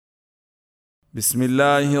بسم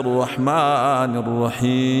الله الرحمن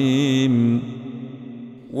الرحيم.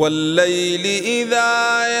 والليل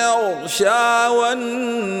إذا يغشى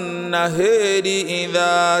والنهر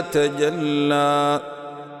إذا تجلى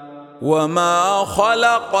وما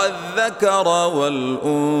خلق الذكر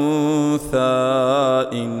والأنثى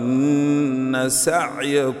إن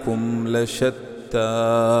سعيكم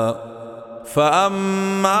لشتى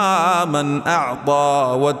فأما من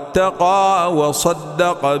أعطى واتقى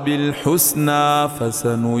وصدق بالحسنى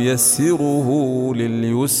فسنيسره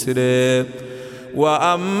لليسر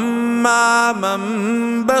وأما من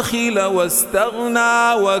بخل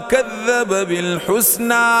واستغنى وكذب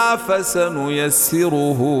بالحسنى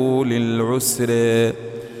فسنيسره للعسر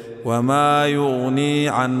وما يغني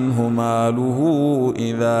عنه ماله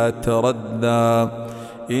إذا تردى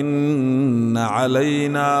إن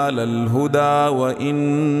علينا للهدى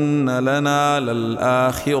وإن لنا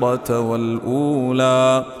للآخرة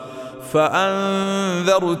والأولى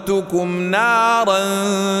فأنذرتكم نارا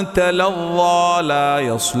تلظى لا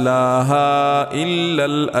يصلاها إلا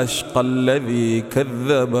الأشقى الذي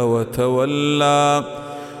كذب وتولى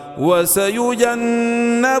وسيجنبها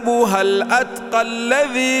الأتقى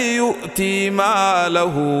الذي يؤتي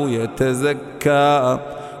ماله يتزكى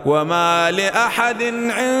وما لأحد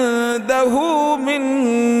عنده من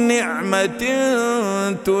نعمة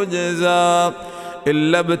تجزى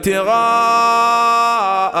إلا ابتغاء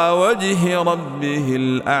وجه ربه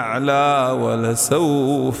الأعلى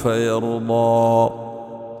ولسوف يرضى.